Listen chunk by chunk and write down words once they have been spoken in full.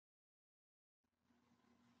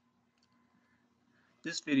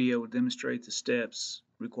This video will demonstrate the steps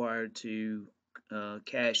required to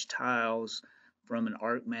cache tiles from an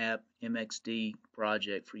ArcMap MXD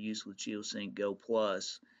project for use with GeoSync GO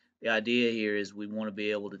Plus. The idea here is we want to be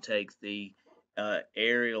able to take the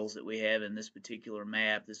aerials that we have in this particular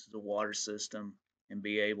map, this is a water system, and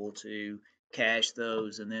be able to cache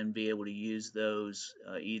those and then be able to use those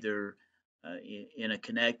either in a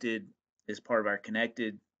connected, as part of our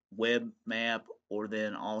connected web map, or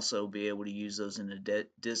then also be able to use those in a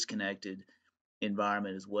disconnected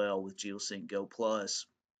environment as well with GeoSync Go Plus.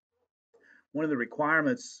 One of the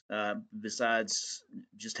requirements, besides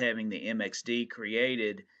just having the MXD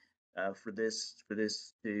created for this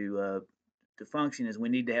to function, is we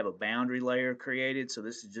need to have a boundary layer created. So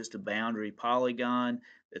this is just a boundary polygon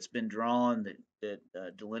that's been drawn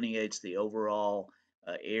that delineates the overall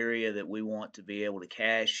area that we want to be able to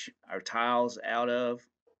cache our tiles out of.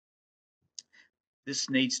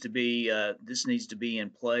 This needs to be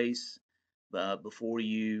in place before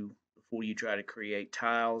you try to create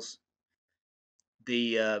tiles.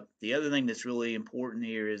 The other thing that's really important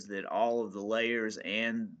here is that all of the layers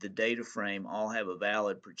and the data frame all have a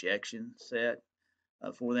valid projection set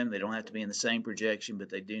for them. They don't have to be in the same projection,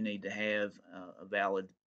 but they do need to have a valid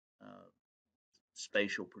uh,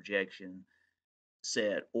 spatial projection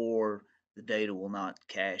set, or the data will not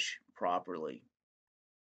cache properly.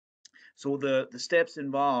 So the steps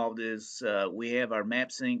involved is we have our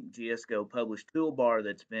MapSync GSGO published toolbar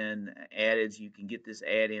that's been added. You can get this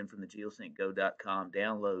add-in from the geosyncgo.com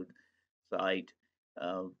download site.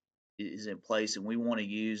 Uh, is in place, and we want to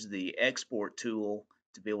use the export tool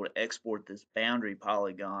to be able to export this boundary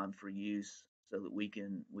polygon for use so that we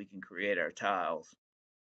can create our tiles.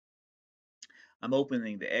 I'm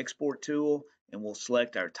opening the export tool, and we'll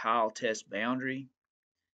select our tile test boundary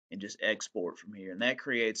and just export from here. And that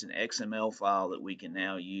creates an XML file that we can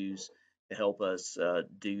now use to help us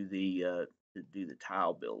do the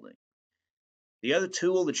tile building. The other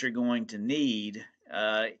tool that you're going to need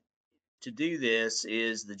to do this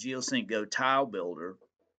is the GeoSync Go Tile Builder.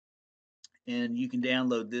 And you can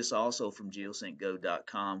download this also from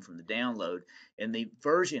geosyncgo.com from the download. And the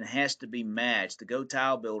version has to be matched. The Go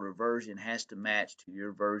Tile Builder version has to match to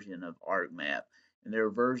your version of ArcMap. And there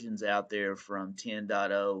are versions out there from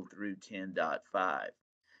 10.0 through 10.5.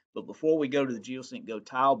 But before we go to the GeoSync Go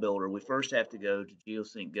Tile Builder, we first have to go to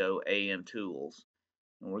GeoSync Go AM Tools.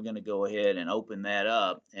 And we're going to go ahead and open that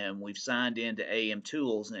up. And we've signed into AM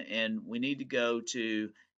Tools, and we need to go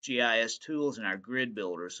to GIS Tools in our grid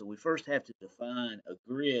builder. So we first have to define a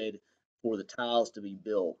grid for the tiles to be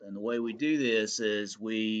built. And the way we do this is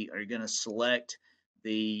we are going to select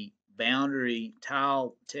the boundary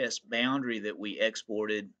tile test boundary that we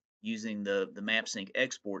exported using the MapSync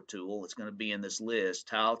export tool. It's going to be in this list,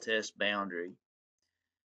 tile test boundary.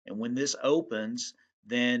 And when this opens,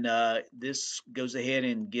 then this goes ahead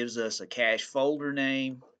and gives us a cache folder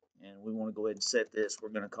name. And we want to go ahead and set this. We're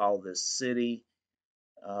going to call this City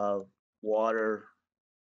Water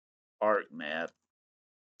ArcMap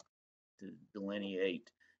to delineate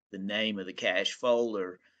the name of the cache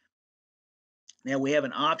folder. Now we have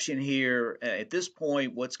an option here. At this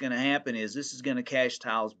point, what's going to happen is this is going to cache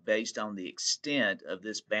tiles based on the extent of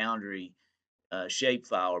this boundary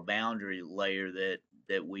shapefile or boundary layer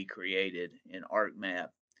that we created in ArcMap.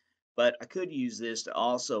 But I could use this to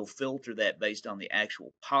also filter that based on the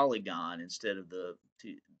actual polygon instead of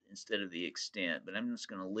the extent. But I'm just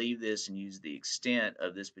going to leave this and use the extent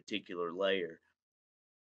of this particular layer.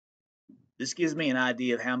 This gives me an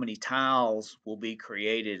idea of how many tiles will be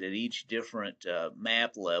created at each different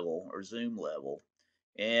map level or zoom level.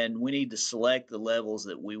 And we need to select the levels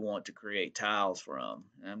that we want to create tiles from.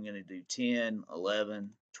 And I'm going to do 10, 11,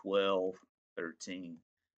 12, 13,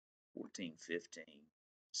 14, 15,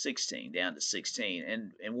 16, down to 16.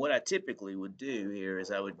 And what I typically would do here is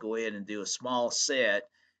I would go ahead and do a small set,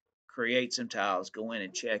 create some tiles, go in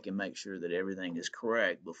and check and make sure that everything is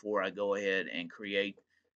correct before I go ahead and create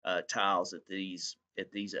tiles at these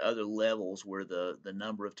other levels where the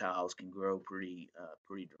number of tiles can grow pretty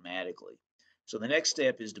dramatically. So the next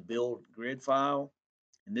step is to build grid file,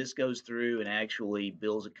 and this goes through and actually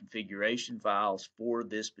builds a configuration files for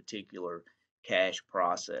this particular cache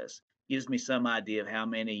process. Gives me some idea of how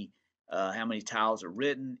many tiles are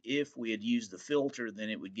written. If we had used the filter, then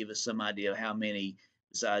it would give us some idea of how many,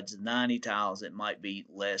 besides the 90 tiles, it might be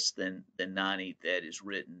less than 90 that is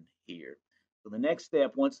written here. So the next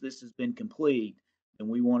step, once this has been complete, then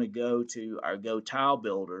we want to go to our Go Tile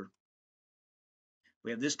Builder.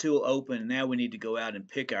 We have this tool open, and now we need to go out and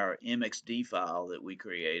pick our MXD file that we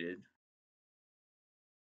created.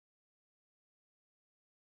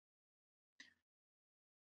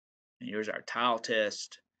 And here's our tile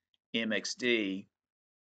test MXD.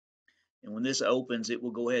 And when this opens, it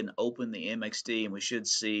will go ahead and open the MXD, and we should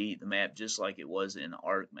see the map just like it was in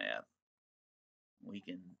ArcMap. We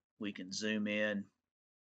can zoom in,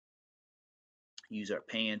 use our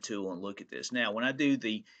pan tool, and look at this. Now, when I do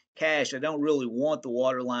the cache, I don't really want the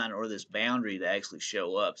water line or this boundary to actually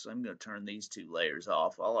show up, so I'm going to turn these two layers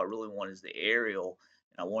off. All I really want is the aerial,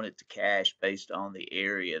 and I want it to cache based on the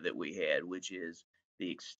area that we had, which is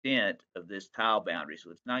the extent of this tile boundary.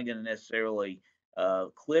 So it's not going to necessarily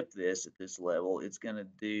clip this at this level. It's going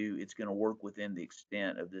to work within the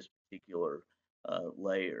extent of this particular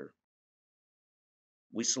layer.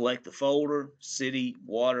 We select the folder, City,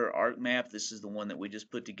 Water, ArcMap. This is the one that we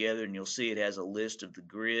just put together, and you'll see it has a list of the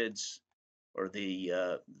grids or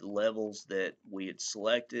the levels that we had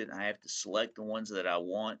selected. I have to select the ones that I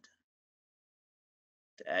want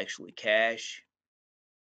to actually cache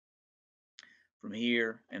from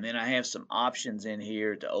here. And then I have some options in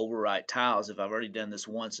here to overwrite tiles. If I've already done this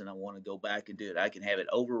once and I want to go back and do it, I can have it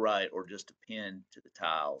overwrite or just append to the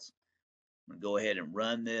tiles. I'm going to go ahead and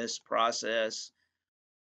run this process.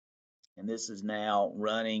 And this is now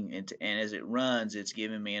running, and as it runs, it's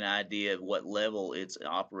giving me an idea of what level it's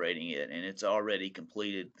operating at, and it's already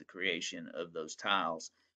completed the creation of those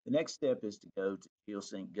tiles. The next step is to go to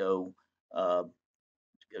GeoSync Go,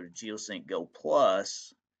 GeoSync Go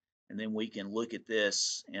Plus, and then we can look at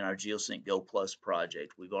this in our GeoSync Go Plus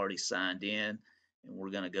project. We've already signed in, and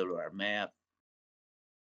we're going to go to our map.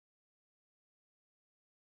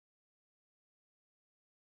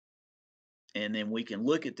 And then we can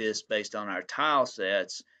look at this based on our tile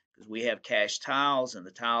sets, because we have cached tiles, and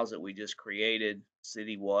the tiles that we just created,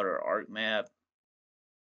 City, Water, ArcMap,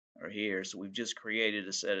 are here. So we've just created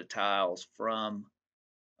a set of tiles from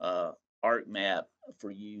ArcMap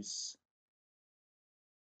for use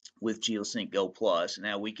with GeoSync Go Plus.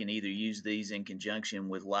 Now we can either use these in conjunction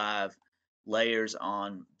with live layers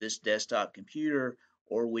on this desktop computer,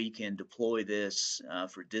 or we can deploy this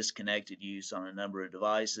for disconnected use on a number of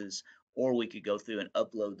devices, or we could go through and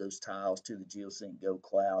upload those tiles to the GeoSync Go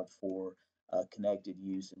Cloud for connected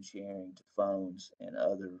use and sharing to phones and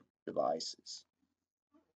other devices.